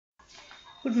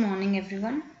Good morning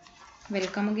everyone.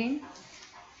 Welcome again.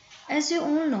 As you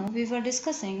all know, we were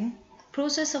discussing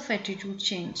process of attitude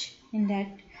change. In that,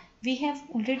 we have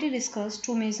already discussed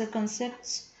two major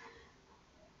concepts,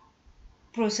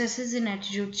 processes in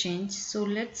attitude change. So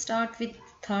let's start with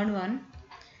third one,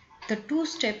 the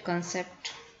two-step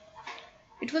concept.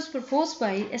 It was proposed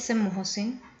by S.M.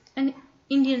 Mohsin, an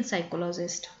Indian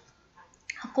psychologist.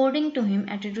 According to him,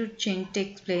 attitude change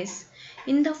takes place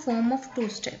in the form of two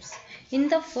steps. In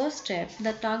the first step,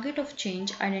 the target of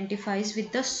change identifies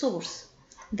with the source.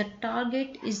 The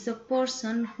target is the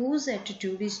person whose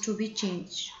attitude is to be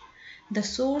changed. The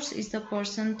source is the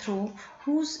person through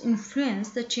whose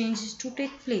influence the change is to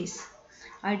take place.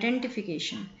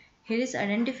 Identification. Here is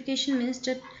identification means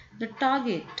that the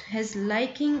target has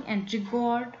liking and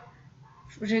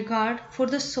regard for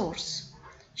the source.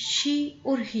 She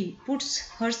or he puts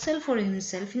herself or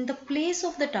himself in the place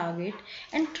of the target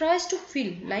and tries to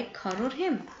feel like her or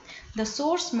him. The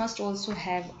source must also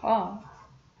have a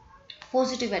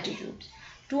positive attitude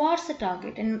towards the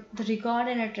target, and the regard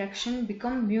and attraction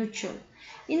become mutual.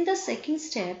 In the second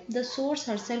step, the source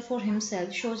herself or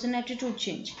himself shows an attitude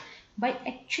change by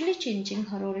actually changing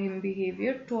her or him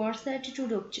behavior towards the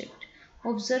attitude object.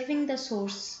 Observing the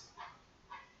source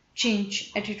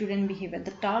change attitude and behavior.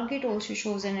 The target also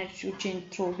shows an attitude change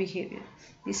through behavior.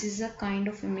 This is a kind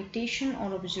of imitation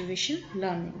or observation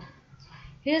learning.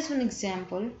 Here's one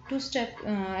example, two-step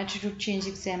attitude change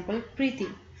example. Preeti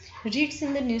reads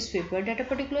in the newspaper that a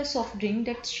particular soft drink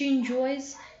that she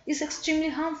enjoys is extremely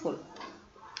harmful.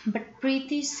 But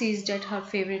Preeti sees that her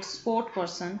favorite sports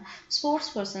person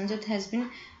that has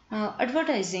been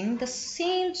advertising the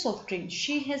same soft drink.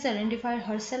 She has identified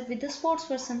herself with the sports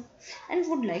person and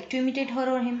would like to imitate her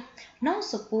or him. Now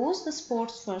suppose the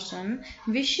sports person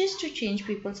wishes to change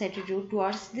people's attitude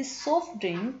towards this soft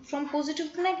drink from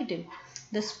positive to negative.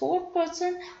 The sport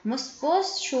person must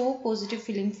first show positive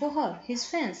feeling for her, his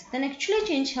fans, then actually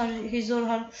change his or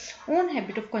her own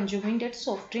habit of consuming that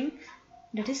soft drink.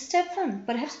 That is step 1,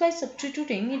 perhaps by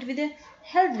substituting it with a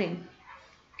health drink.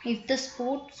 If the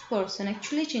sports person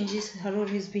actually changes her or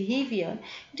his behavior,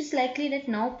 it is likely that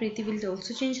now Preeti will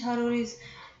also change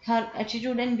her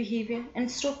attitude and behavior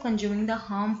and stop consuming the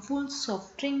harmful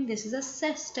soft drink. This is a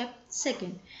step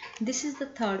 2. This is the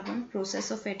third one,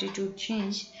 process of attitude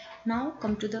change. Now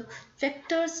come to the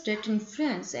factors that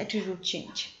influence attitude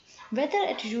change. Whether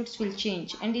attitudes will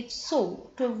change, and if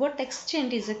so, to what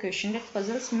extent, is a question that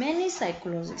puzzles many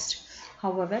psychologists.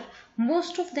 However,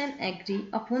 most of them agree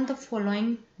upon the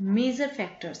following major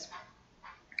factors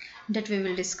that we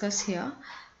will discuss here.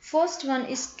 First one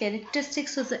is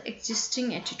characteristics of the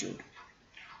existing attitude.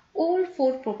 All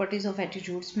 4 properties of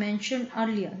attitudes mentioned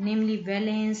earlier, namely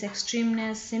valence,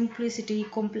 extremeness, simplicity,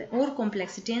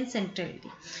 complexity and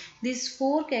centrality. These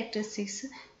 4 characteristics,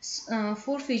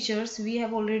 4 features we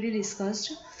have already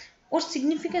discussed, or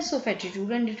significance of attitude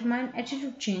and determine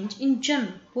attitude change. In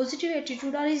general, positive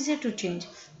attitudes are easier to change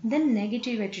than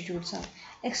negative attitudes are.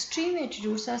 Extreme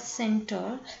attitudes are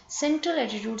central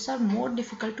attitudes are more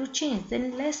difficult to change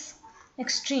than less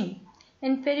extreme,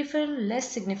 and peripheral, less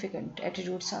significant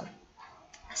attitudes are.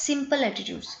 Simple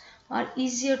attitudes are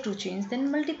easier to change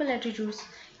than multiple attitudes.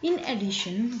 In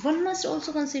addition, one must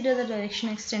also consider the direction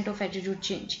and extent of attitude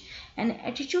change. An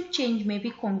attitude change may be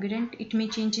congruent, it may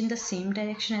change in the same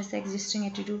direction as the existing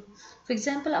attitude. For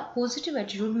example, a positive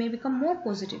attitude may become more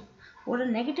positive, or a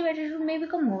negative attitude may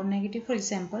become more negative. For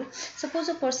example, suppose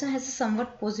a person has a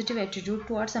somewhat positive attitude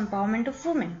towards empowerment of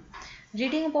women.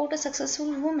 Reading about a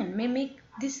successful woman may make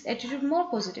this attitude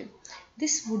more positive.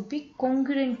 This would be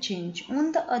congruent change.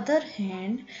 On the other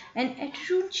hand, an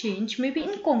attitude change may be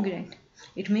incongruent.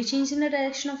 It may change in the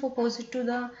direction of opposite to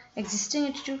the existing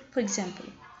attitude. For example,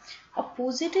 a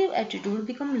positive attitude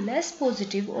become less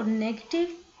positive or negative,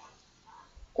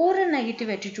 or a negative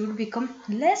attitude become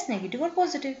less negative or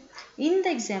positive. In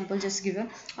the example just given,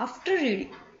 after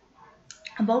reading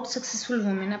about successful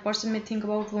women, a person may think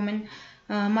about women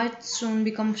might soon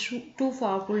become too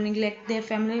powerful, neglect their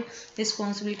family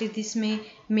responsibility. This may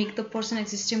make the person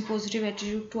existing positive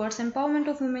attitude towards empowerment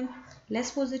of women less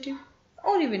positive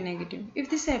or even negative.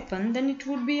 If this happens, then it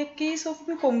would be a case of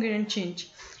congruent change.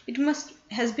 It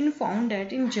has been found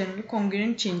that in general,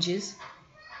 congruent changes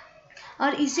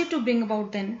are easier to bring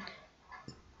about than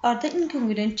are the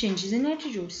incongruent changes in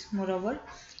attitudes. Moreover,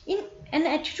 an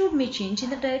attitude may change in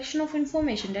the direction of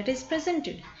information that is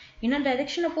presented, in a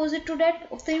direction opposite to that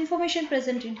of the information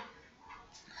presented.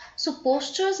 So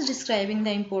posters describing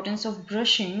the importance of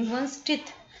brushing one's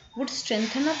teeth would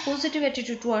strengthen a positive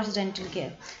attitude towards dental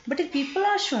care. But if people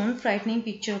are shown frightening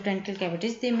picture of dental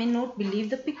cavities, they may not believe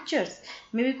the pictures,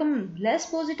 may become less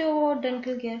positive about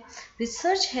dental care.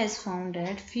 Research has found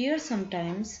that fear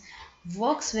sometimes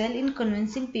works well in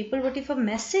convincing people, but if a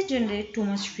message generates too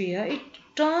much fear, it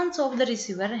turns off the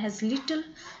receiver and has little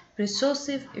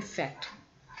persuasive effect.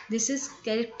 This is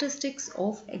characteristics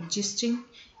of existing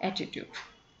attitude.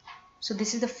 So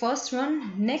this is the first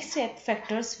one. Next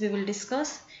factors we will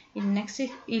discuss in next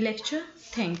lecture.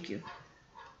 Thank you.